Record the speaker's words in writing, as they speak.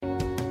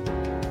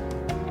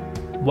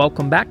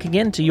Welcome back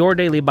again to Your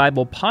Daily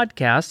Bible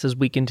Podcast as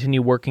we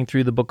continue working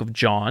through the book of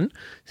John.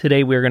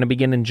 Today we are going to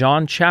begin in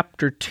John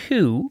chapter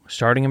 2,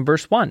 starting in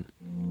verse 1.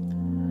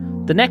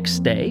 The next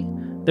day,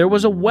 there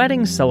was a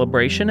wedding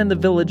celebration in the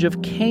village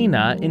of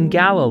Cana in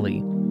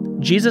Galilee.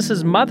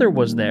 Jesus' mother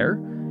was there,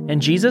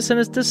 and Jesus and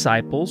his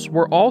disciples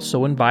were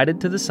also invited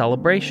to the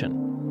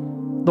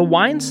celebration. The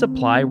wine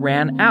supply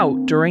ran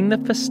out during the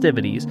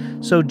festivities,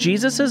 so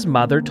Jesus'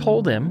 mother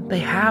told him they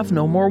have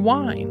no more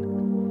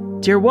wine.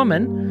 "Dear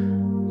woman,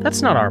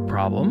 that's not our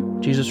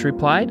problem," Jesus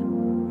replied.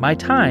 "My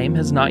time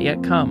has not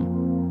yet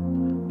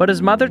come." But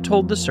his mother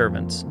told the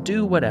servants,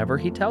 "Do whatever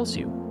he tells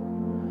you."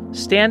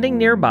 Standing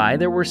nearby,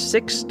 there were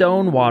 6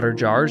 stone water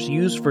jars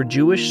used for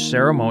Jewish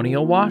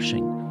ceremonial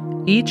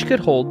washing. Each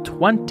could hold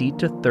 20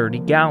 to 30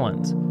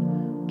 gallons.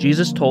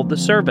 Jesus told the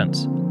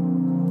servants,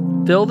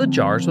 "Fill the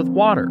jars with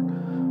water."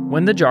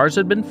 When the jars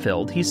had been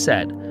filled, he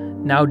said,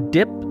 "Now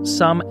dip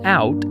some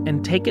out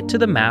and take it to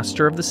the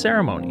master of the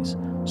ceremonies."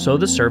 So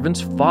the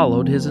servants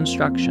followed his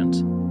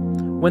instructions.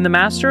 When the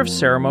master of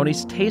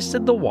ceremonies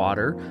tasted the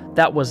water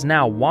that was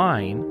now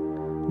wine,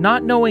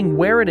 not knowing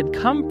where it had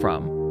come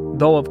from,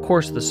 though of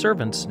course the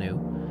servants knew,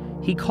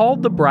 he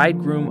called the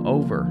bridegroom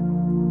over.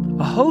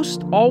 "A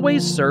host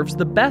always serves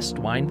the best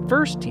wine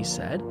first," he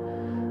said.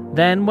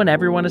 "Then, when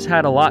everyone has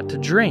had a lot to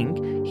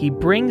drink, he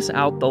brings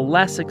out the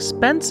less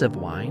expensive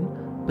wine,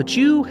 but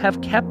you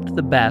have kept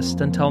the best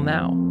until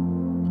now."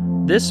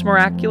 This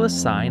miraculous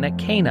sign at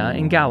Cana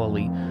in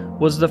Galilee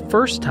was the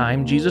first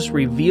time Jesus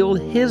revealed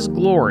his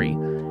glory,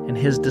 and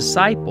his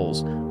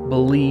disciples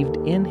believed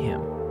in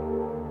him.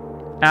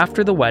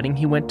 After the wedding,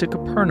 he went to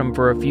Capernaum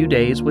for a few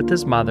days with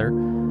his mother,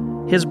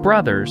 his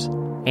brothers,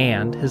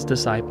 and his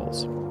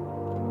disciples.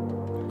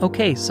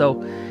 Okay,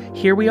 so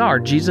here we are,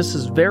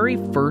 Jesus' very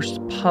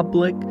first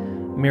public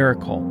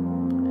miracle.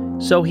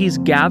 So he's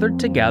gathered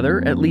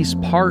together at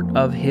least part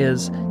of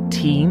his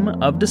team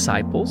of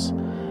disciples,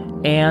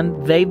 and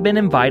they've been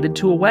invited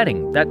to a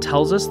wedding. That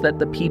tells us that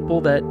the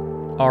people that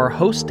are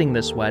hosting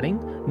this wedding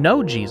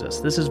know Jesus.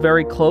 This is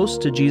very close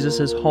to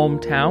Jesus'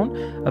 hometown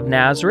of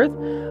Nazareth.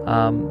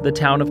 The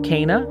town of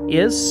Cana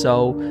is,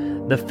 so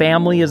the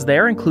family is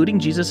there, including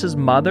Jesus'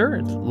 mother,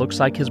 it looks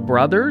like his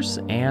brothers,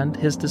 and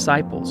his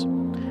disciples.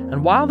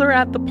 And while they're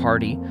at the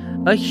party,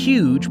 a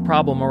huge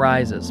problem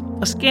arises.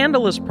 A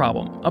scandalous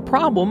problem. A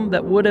problem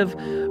that would have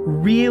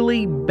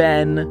really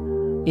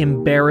been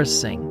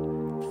embarrassing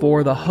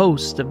for the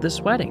host of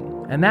this wedding.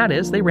 And that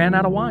is, they ran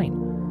out of wine.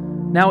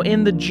 Now,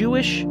 in the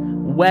Jewish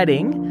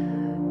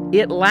wedding,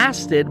 it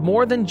lasted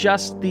more than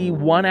just the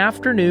one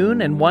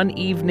afternoon and one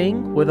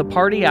evening with a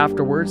party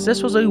afterwards.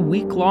 This was a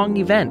week-long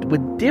event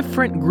with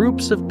different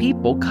groups of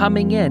people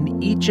coming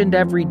in each and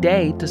every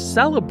day to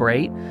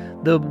celebrate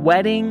the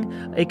wedding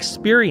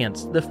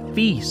experience, the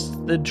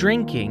feast, the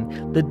drinking,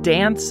 the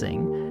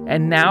dancing.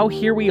 And now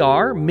here we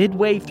are,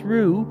 midway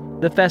through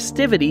the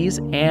festivities,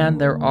 and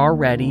they're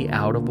already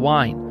out of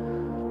wine.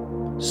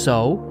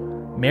 So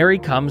Mary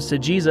comes to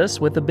Jesus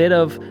with a bit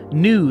of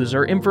news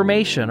or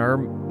information or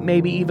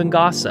maybe even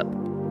gossip.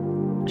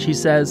 She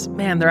says,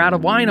 "Man, they're out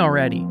of wine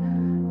already."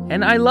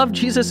 And I love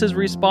Jesus'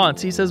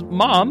 response. He says,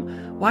 "Mom,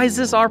 why is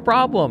this our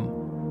problem?"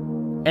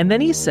 And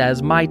then he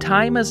says, "My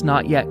time has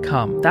not yet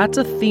come." That's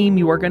a theme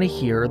you are going to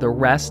hear the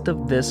rest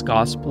of this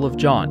Gospel of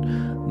John.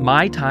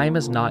 My time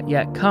has not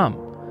yet come.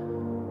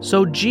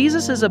 So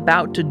Jesus is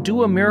about to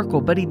do a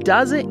miracle, but he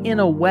does it in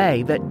a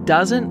way that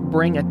doesn't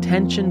bring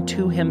attention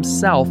to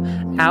himself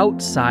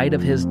outside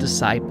of his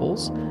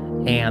disciples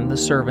and the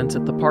servants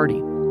at the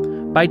party.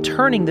 By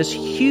turning this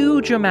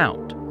huge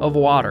amount of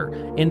water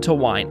into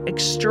wine,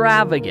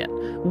 extravagant,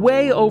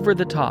 way over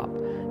the top,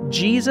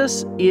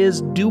 Jesus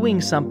is doing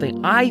something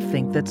I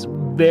think that's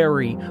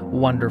very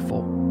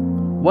wonderful.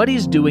 What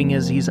he's doing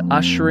is he's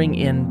ushering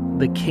in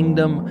the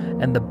kingdom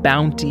and the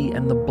bounty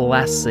and the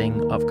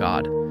blessing of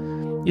God.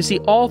 You see,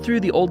 all through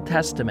the Old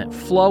Testament,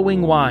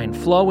 flowing wine,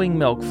 flowing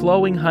milk,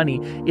 flowing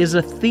honey is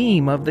a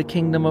theme of the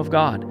kingdom of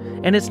God.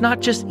 And it's not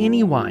just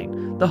any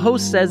wine. The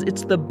host says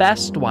it's the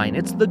best wine,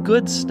 it's the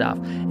good stuff.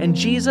 And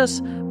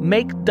Jesus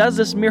does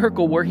this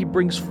miracle where he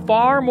brings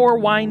far more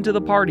wine to the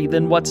party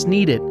than what's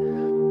needed.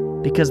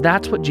 Because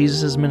that's what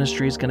Jesus'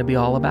 ministry is going to be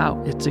all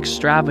about. It's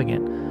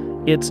extravagant.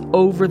 It's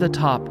over the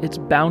top. It's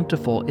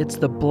bountiful. It's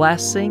the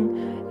blessing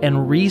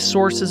and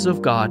resources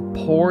of God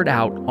poured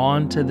out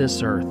onto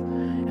this earth.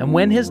 And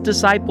when his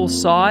disciples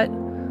saw it,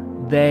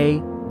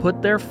 they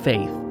put their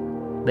faith,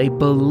 they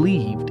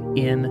believed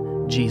in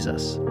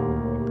Jesus.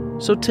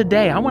 So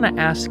today I want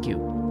to ask you,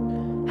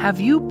 have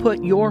you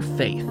put your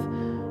faith,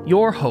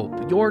 your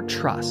hope, your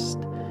trust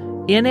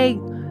in a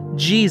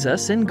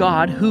Jesus, in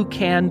God, who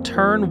can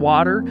turn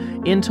water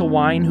into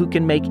wine, who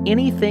can make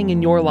anything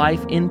in your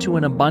life into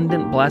an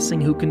abundant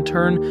blessing, who can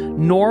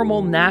turn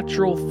normal,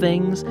 natural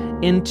things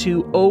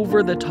into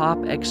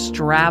over-the-top,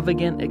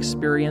 extravagant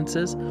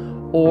experiences?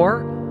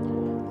 Or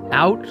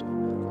out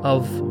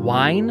of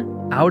wine,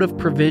 out of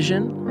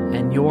provision,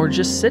 and you're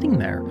just sitting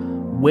there,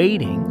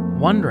 waiting,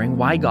 wondering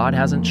why God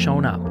hasn't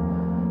shown up?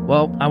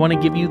 Well, I want to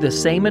give you the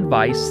same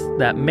advice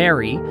that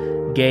Mary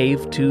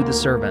gave to the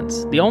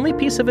servants. The only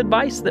piece of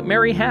advice that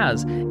Mary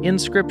has in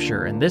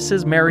Scripture, and this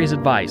is Mary's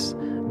advice: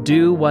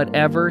 do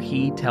whatever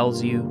he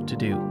tells you to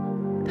do.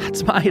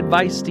 That's my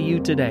advice to you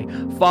today.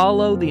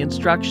 Follow the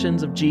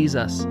instructions of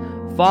Jesus.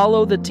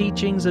 Follow the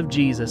teachings of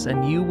Jesus,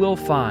 and you will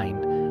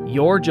find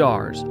your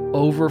jars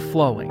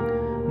overflowing.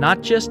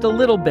 Not just a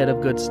little bit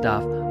of good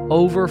stuff,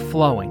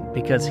 overflowing,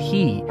 because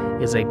He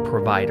is a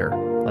provider.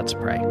 Let's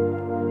pray.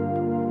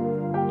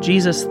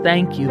 Jesus,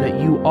 thank you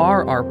that you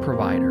are our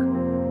provider.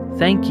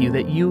 Thank you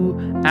that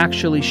you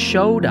actually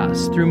showed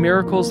us through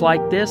miracles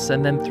like this,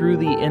 and then through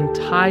the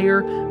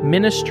entire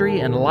ministry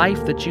and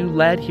life that you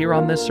led here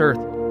on this earth,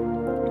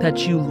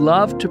 that you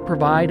love to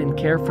provide and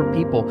care for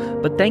people.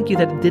 But thank you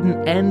that it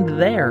didn't end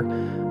there,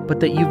 but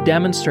that you've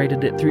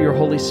demonstrated it through your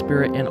Holy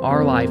Spirit in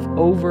our life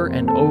over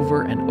and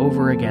over and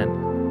over again.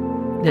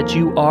 That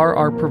you are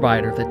our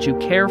provider, that you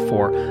care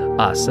for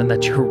us, and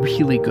that you're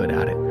really good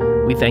at it.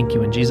 We thank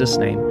you in Jesus'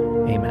 name.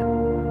 Amen.